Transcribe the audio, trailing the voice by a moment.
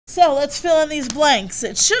So let's fill in these blanks.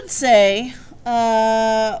 It should say,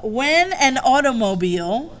 when an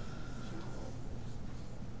automobile,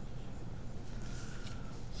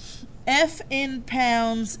 F in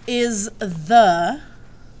pounds is the,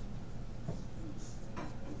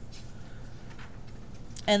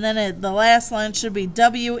 and then the last line should be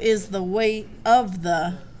W is the weight of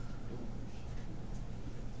the.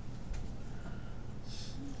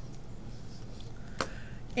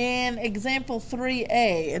 In example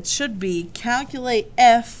 3A, it should be calculate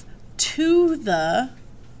F to the,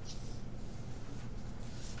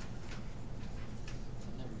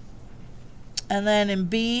 and then in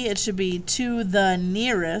B, it should be to the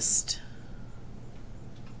nearest,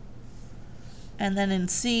 and then in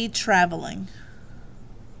C, traveling.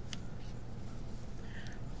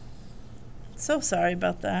 So sorry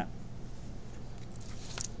about that.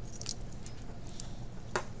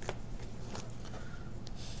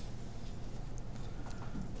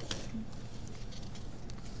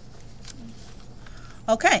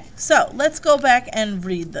 Okay, so let's go back and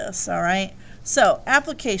read this, all right? So,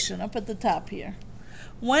 application up at the top here.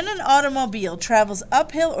 When an automobile travels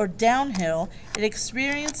uphill or downhill, it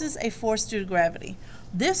experiences a force due to gravity.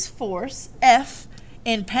 This force, F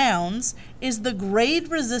in pounds, is the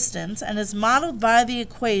grade resistance and is modeled by the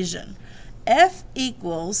equation F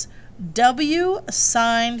equals W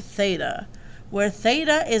sine theta, where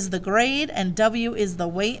theta is the grade and W is the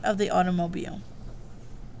weight of the automobile.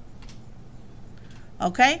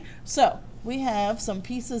 Okay, so we have some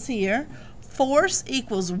pieces here. Force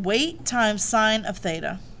equals weight times sine of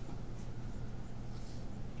theta.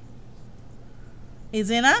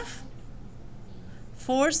 Easy enough?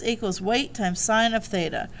 Force equals weight times sine of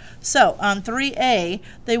theta. So on 3A,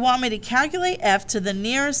 they want me to calculate F to the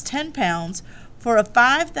nearest 10 pounds for a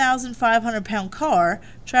 5,500 pound car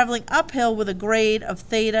traveling uphill with a grade of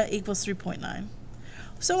theta equals 3.9.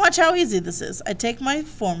 So watch how easy this is. I take my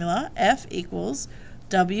formula, F equals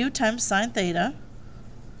W times sine theta.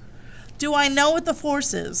 Do I know what the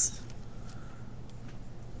force is?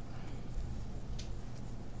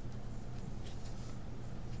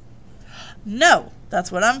 No,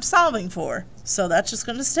 that's what I'm solving for. So that's just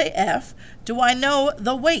going to stay F. Do I know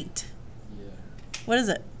the weight? Yeah. What is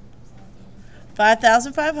it?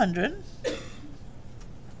 5,500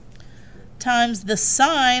 times the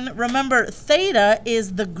sine. Remember, theta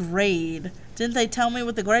is the grade. Didn't they tell me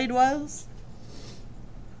what the grade was?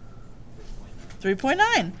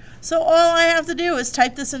 3.9. So all I have to do is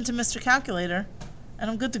type this into Mr. Calculator, and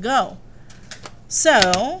I'm good to go.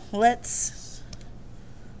 So let's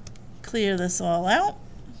clear this all out.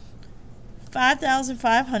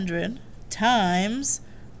 5,500 times,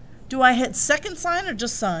 do I hit second sine or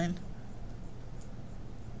just sine?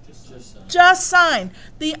 Just sine.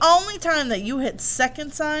 The only time that you hit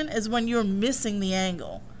second sine is when you're missing the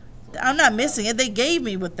angle. I'm not missing it. They gave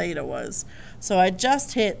me what theta was. So I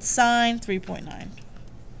just hit sine 3.9.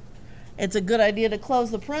 It's a good idea to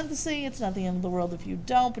close the parenthesis. It's not the end of the world if you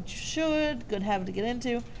don't, but you should. Good habit to get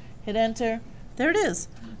into. Hit enter. There it is.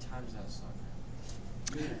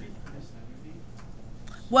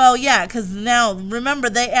 Well, yeah, because now, remember,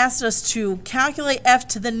 they asked us to calculate F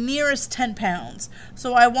to the nearest 10 pounds.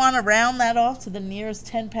 So I want to round that off to the nearest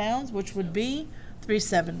 10 pounds, which would be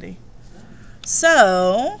 370.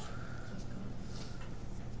 So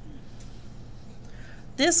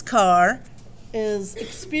this car is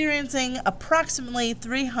experiencing approximately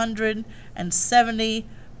 370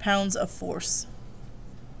 pounds of force.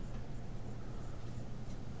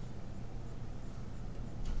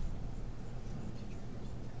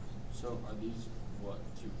 So are these, what,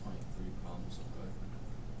 2.3 problems of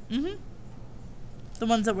good? Mm-hmm. The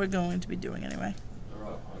ones that we're going to be doing anyway. They're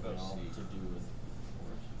all to do with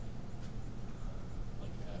force. Like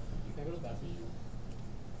F. You can go to that for you.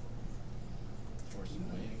 Force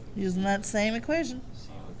and weight. Using that same equation.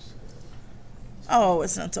 Oh,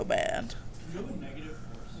 it's not so bad. Can you have a negative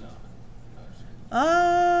force?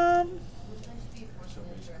 No.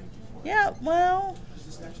 Yeah, well.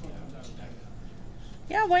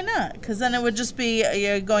 Yeah, why not? Because then it would just be,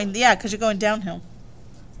 you're going, yeah, because you're going downhill.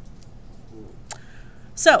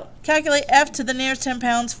 So, calculate F to the nearest 10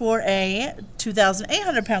 pounds for a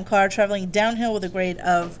 2,800 pound car traveling downhill with a grade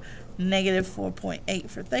of negative 4.8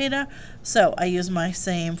 for theta. So, I use my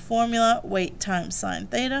same formula, weight times sine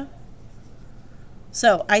theta.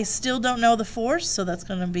 So, I still don't know the force, so that's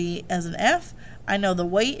going to be as an F. I know the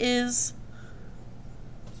weight is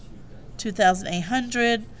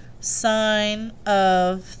 2,800. Sine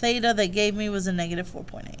of theta they gave me was a negative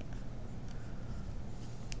 4.8.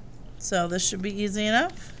 So this should be easy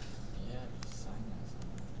enough.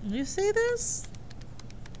 You see this?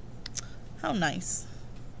 How nice.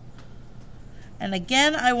 And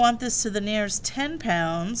again, I want this to the nearest 10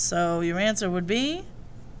 pounds, so your answer would be?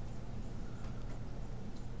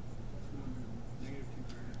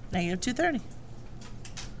 Negative 230.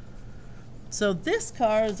 So this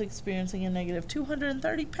car is experiencing a negative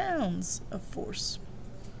 230 pounds of force.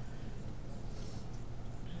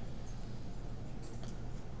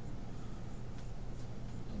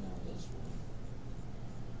 And now this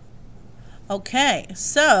one. Okay,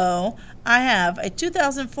 so I have a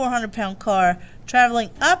 2,400 pound car traveling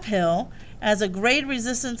uphill as a grade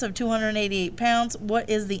resistance of 288 pounds. What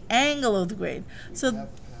is the angle of the grade? So,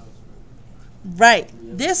 right,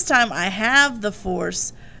 this time I have the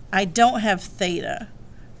force. I don't have theta.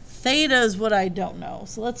 Theta is what I don't know.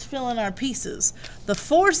 So let's fill in our pieces. The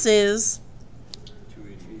force is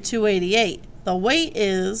 288. The weight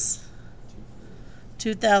is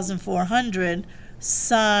 2,400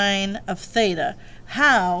 sine of theta.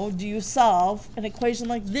 How do you solve an equation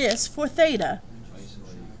like this for theta?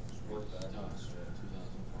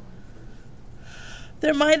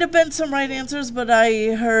 There might have been some right answers, but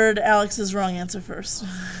I heard Alex's wrong answer first.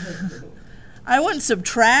 I wouldn't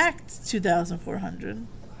subtract 2,400.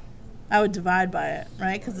 I would divide by it,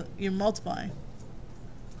 right? Because you're multiplying,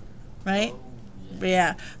 right?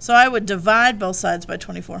 Yeah. So I would divide both sides by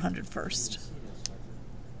 2,400 first.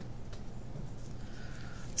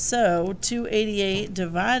 So 288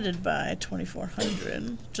 divided by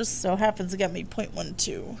 2,400 just so happens to get me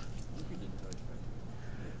 0.12.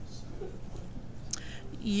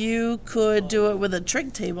 You could do it with a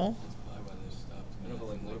trig table.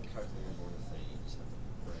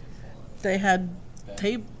 They had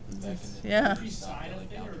tape. Yeah.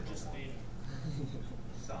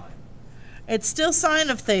 It's still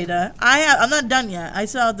sine of theta. I'm not done yet. I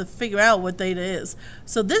still have to figure out what theta is.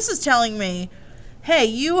 So this is telling me,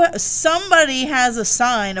 hey, somebody has a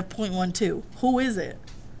sine of 0.12. Who is it?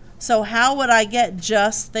 So how would I get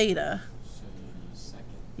just theta?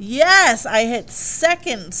 Yes, I hit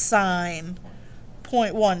second sine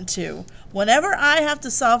 0.12. Whenever I have to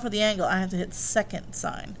solve for the angle, I have to hit second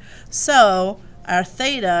sine. So our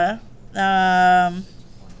theta,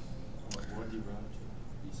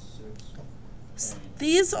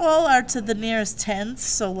 these all are to the nearest tenth,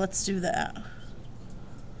 so let's do that.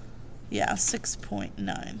 Yeah,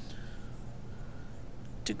 6.9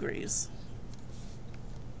 degrees.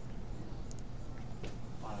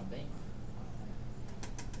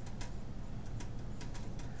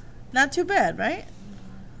 Not too bad, right?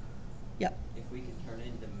 Yep. If we could turn it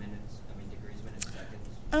into minutes, degrees, minutes, seconds,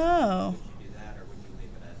 Oh. would you do that, or would you leave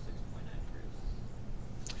it at 6.9 degrees?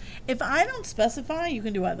 If I don't specify, you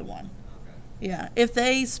can do either one. Okay. Yeah. If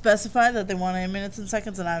they specify that they want it in minutes and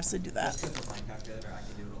seconds, then I obviously do that. Just with my calculator, I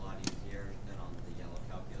can do it a lot easier than on the yellow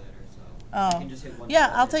calculator, so Oh. you can just hit one.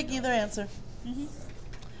 Yeah, I'll button take and either go. answer. Mm-hmm.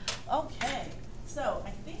 Okay. So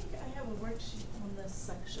I think I have a worksheet on this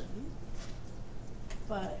section,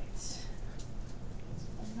 but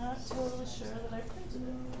I'm not totally sure that I printed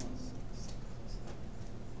it.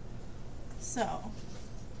 So,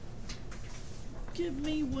 give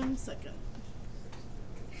me 1 second.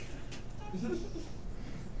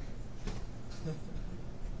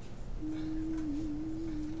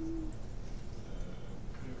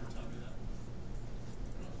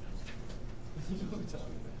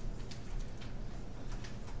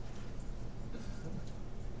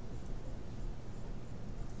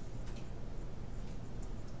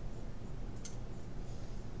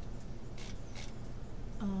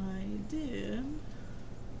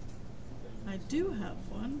 I do have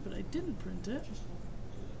one, but I didn't print it.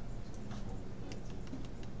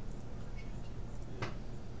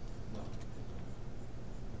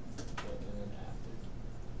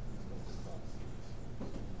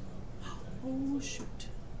 Oh, shoot.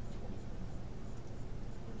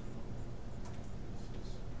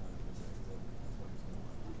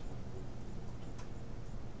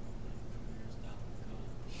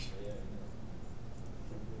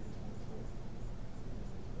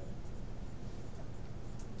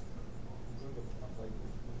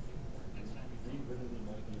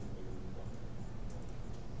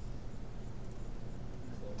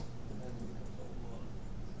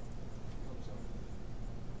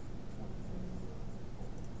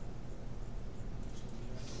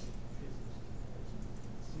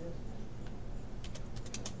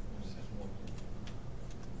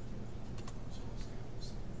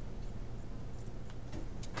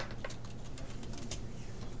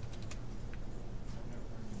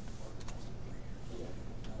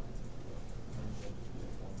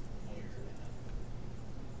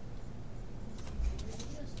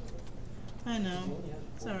 I know.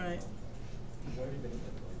 It's alright.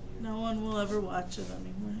 No one will ever watch it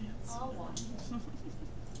anyway. I'll watch it.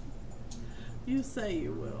 You say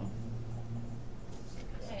you will.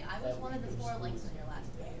 Hey, I was one of the 4 links in your last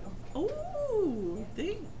video. Ooh,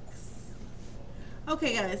 thanks.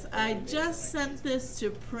 Okay, guys, I just sent this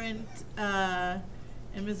to print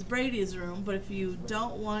in Miss Brady's room, but if you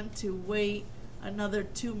don't want to wait another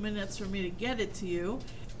 2 minutes for me to get it to you,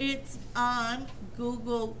 it's on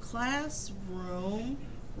Google Classroom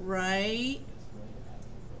right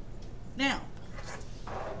now.